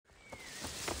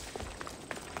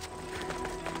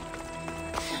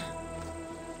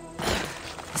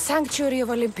Sanctuary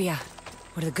of Olympia,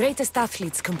 where the greatest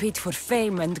athletes compete for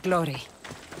fame and glory.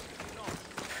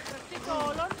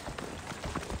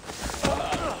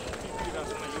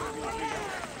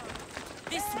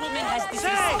 This woman has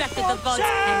disrespected the gods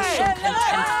and shown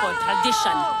contempt for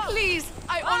tradition. Please,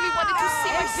 I only wanted to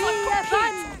see my son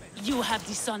compete. You have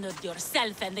dishonored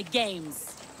yourself and the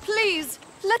games. Please,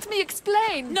 let me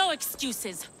explain. No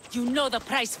excuses. You know the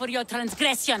price for your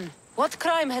transgression. What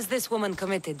crime has this woman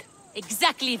committed?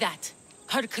 Exactly that.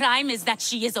 Her crime is that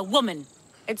she is a woman.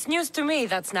 It's news to me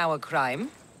that's now a crime.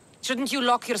 Shouldn't you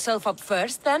lock yourself up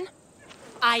first, then?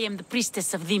 I am the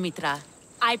priestess of Dimitra.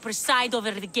 I preside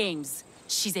over the games.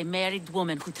 She's a married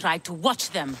woman who tried to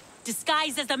watch them,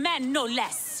 disguised as a man, no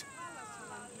less.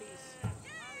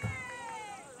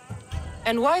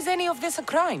 And why is any of this a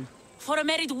crime? For a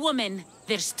married woman,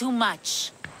 there's too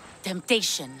much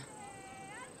temptation.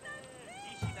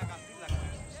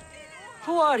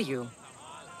 Who are you?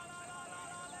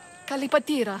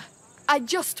 Kallipateira, I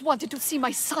just wanted to see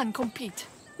my son compete.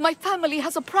 My family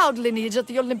has a proud lineage at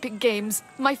the Olympic Games.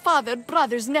 My father,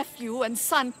 brothers, nephew, and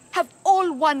son have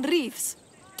all won wreaths.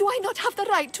 Do I not have the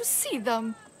right to see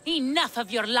them? Enough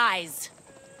of your lies.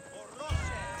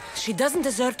 She doesn't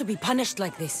deserve to be punished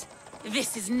like this.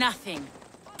 This is nothing.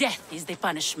 Death is the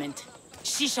punishment.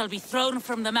 She shall be thrown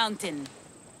from the mountain.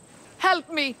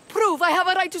 Help me! Prove I have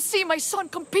a right to see my son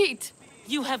compete!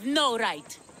 You have no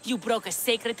right. You broke a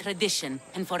sacred tradition,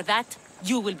 and for that,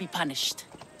 you will be punished.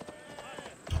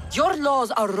 Your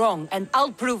laws are wrong, and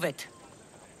I'll prove it.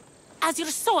 As you're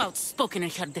so outspoken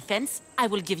in her defense, I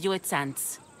will give you a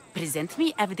chance. Present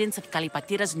me evidence of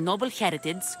Kallipateira's noble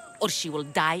heritage, or she will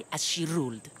die as she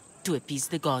ruled, to appease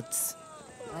the gods.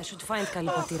 I should find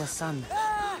Kallipateira's son.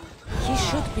 He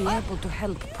should be able to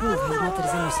help prove his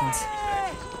mother's innocence.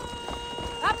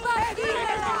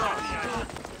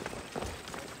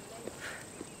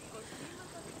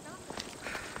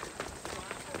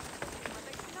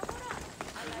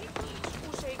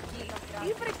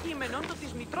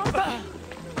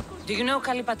 Do you know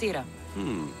Kallipateira?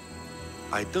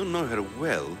 I don't know her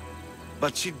well,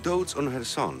 but she dotes on her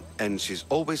son, and she's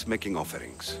always making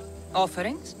offerings.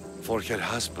 Offerings? For her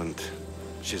husband.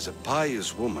 She's a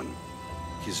pious woman.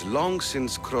 He's long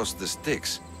since crossed the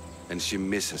Styx, and she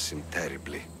misses him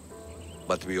terribly.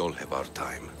 But we all have our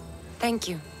time. Thank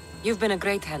you. You've been a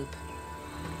great help.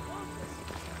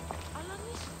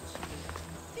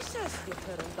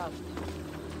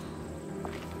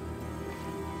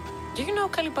 Do you know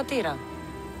Kallipateira?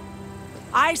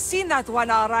 I seen that one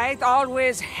all right,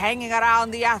 always hanging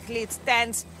around the athletes'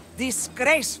 tents.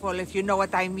 Disgraceful, if you know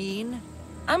what I mean.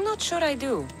 I'm not sure I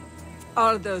do.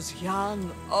 All those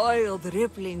young, oiled,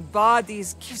 rippling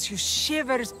bodies gives you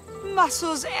shivers,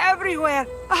 muscles everywhere.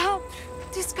 Oh,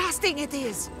 disgusting it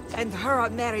is. And her a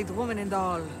married woman and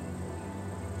all.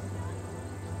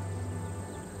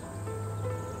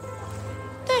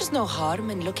 There's no harm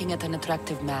in looking at an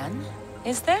attractive man,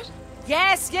 is there?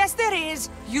 Yes, yes there is.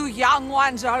 You young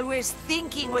ones always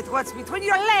thinking with what's between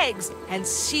your legs. And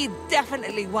she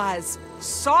definitely was.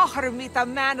 Saw her meet a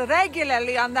man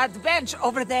regularly on that bench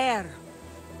over there.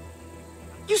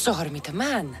 You saw her meet a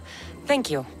man.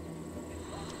 Thank you.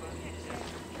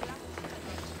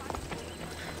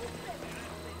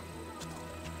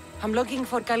 I'm looking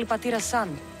for Kallipateira's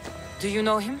son. Do you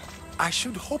know him? I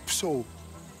should hope so.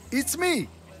 It's me!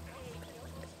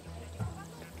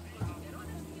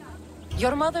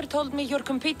 Your mother told me you're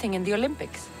competing in the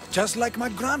Olympics. Just like my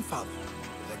grandfather,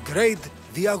 the great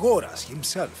Diagoras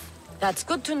himself. That's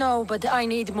good to know, but I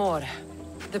need more.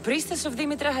 The priestess of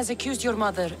Dimitra has accused your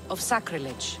mother of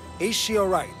sacrilege. Is she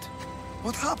alright?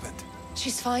 What happened?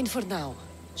 She's fine for now.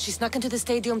 She snuck into the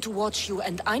stadium to watch you,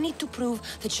 and I need to prove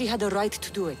that she had a right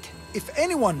to do it. If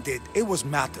anyone did, it was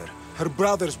Matter. Her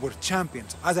brothers were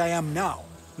champions, as I am now.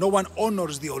 No one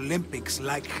honors the Olympics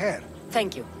like her.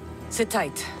 Thank you. Sit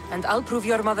tight, and I'll prove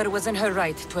your mother was in her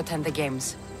right to attend the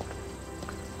games.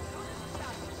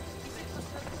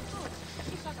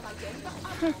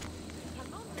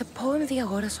 The poem The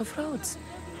Agoras of Rhodes.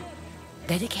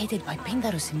 Dedicated by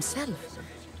Pindarus himself.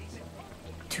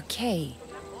 To Kay.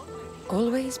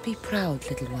 Always be proud,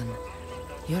 little one.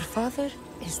 Your father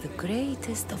is the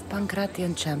greatest of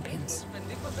Pancratian champions.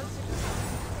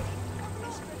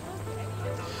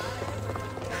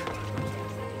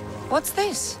 What's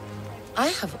this? I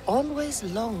have always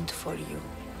longed for you.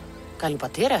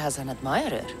 Kallipateira has an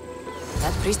admirer.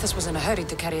 That priestess was in a hurry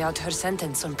to carry out her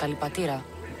sentence on Kallipateira.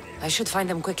 I should find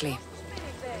them quickly.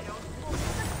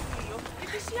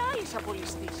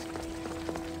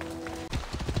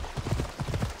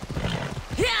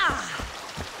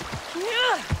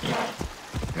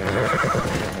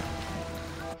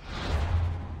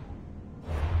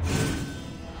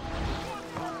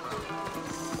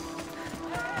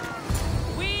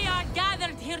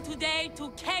 today to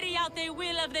carry out the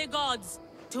will of the gods,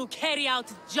 to carry out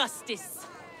justice.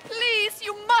 Please,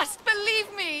 you must believe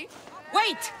me!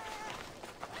 Wait!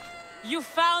 You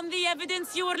found the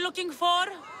evidence you were looking for?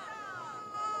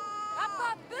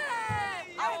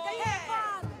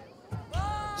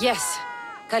 Yes.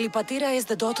 Kallipateira is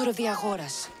the daughter of the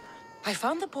Agoras. I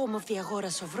found the poem of the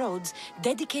Agoras of Rhodes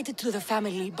dedicated to the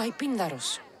family by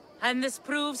Pindaros. And this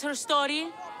proves her story?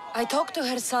 I talked to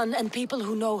her son and people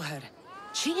who know her.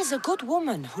 She is a good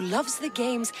woman who loves the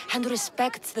games and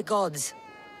respects the gods.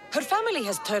 Her family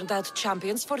has turned out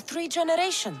champions for 3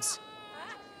 generations.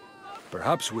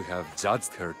 Perhaps we have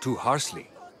judged her too harshly.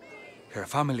 Her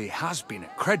family has been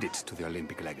a credit to the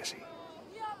Olympic legacy.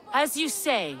 As you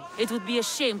say, it would be a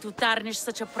shame to tarnish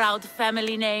such a proud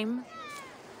family name.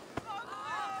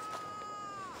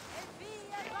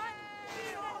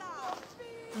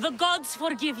 The gods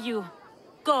forgive you.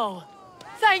 Go.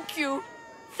 Thank you.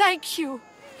 Thank you.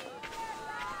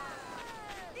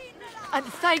 And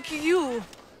thank you.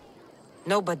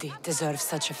 Nobody deserves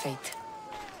such a fate.